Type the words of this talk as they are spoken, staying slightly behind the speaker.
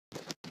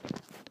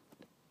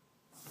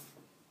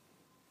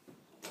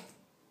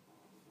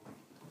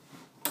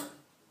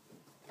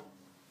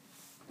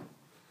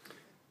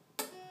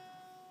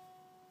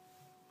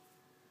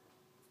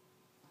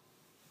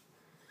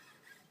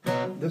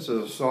This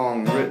is a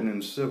song written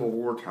in Civil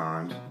War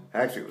times.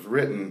 Actually, it was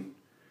written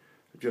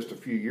just a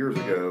few years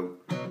ago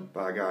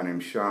by a guy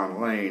named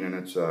Sean Lane, and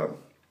it's a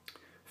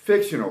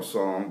fictional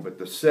song, but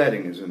the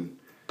setting is in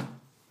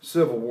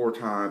Civil War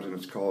times, and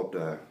it's called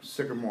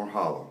Sycamore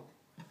Hollow.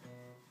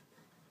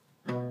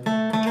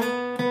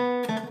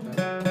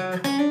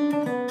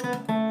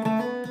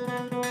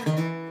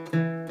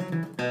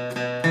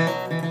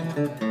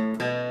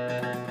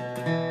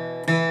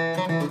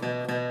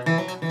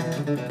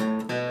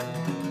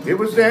 It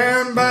was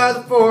down by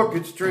the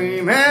forked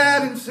stream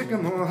out in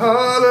Sycamore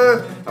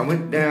Hollow. I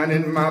went down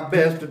in my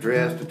best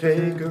dress to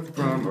take her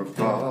from her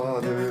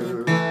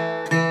father.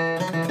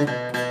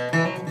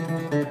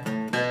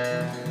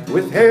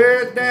 With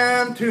hair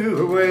down to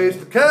her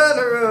waist, the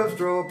color of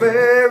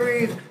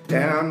strawberries,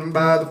 down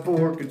by the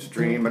forked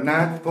stream, a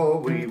night before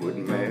we would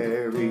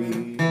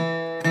marry.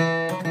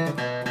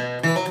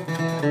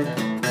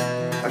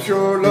 I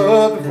sure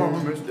love the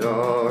farmer's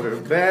daughter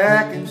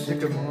back in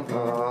Sycamore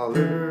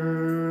Hollow.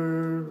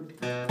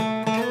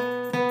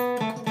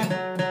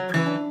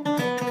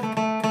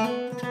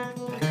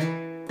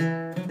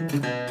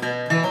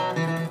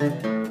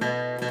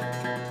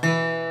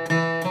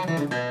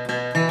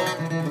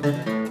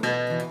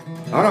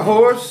 On a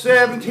horse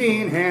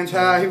 17 hands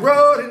high, he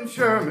rode in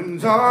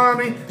Sherman's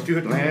army to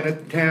Atlanta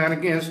town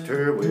against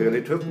her will.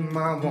 He took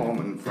my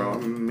woman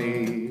from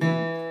me.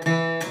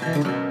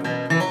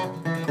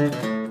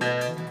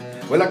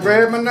 Well, I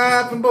grabbed my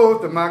knife and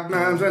both of my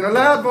guns, and a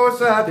loud voice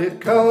I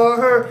did call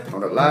her.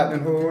 On a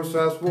lightning horse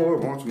I swore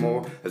once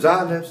more as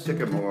I left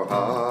Sycamore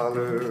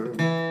Holler.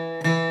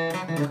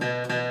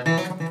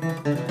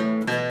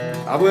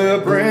 I will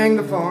bring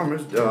the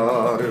farmer's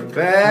daughter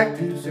back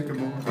to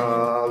Sycamore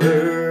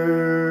Holler.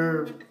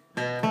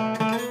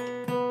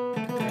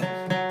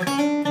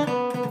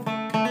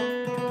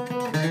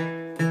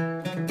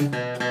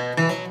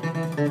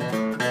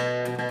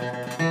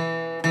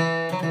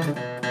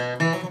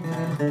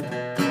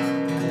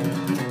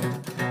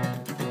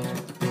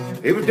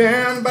 It was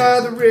down by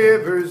the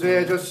river's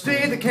edge, I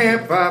see the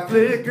campfire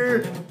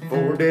flicker.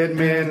 4 dead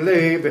men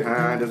lay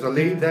behind as I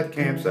leave that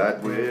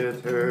campsite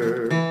with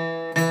her.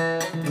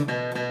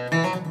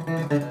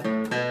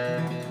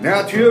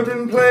 Now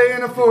children play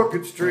in a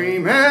forked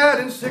stream out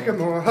in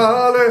Sycamore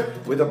Holler.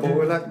 With a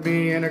boy like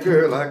me and a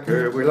girl like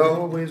her, we'll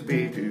always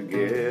be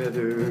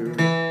together.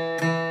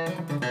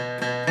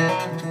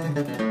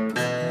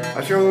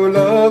 I sure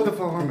love the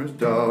farmer's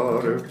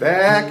daughter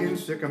back in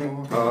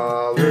Sycamore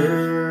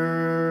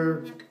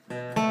Holler.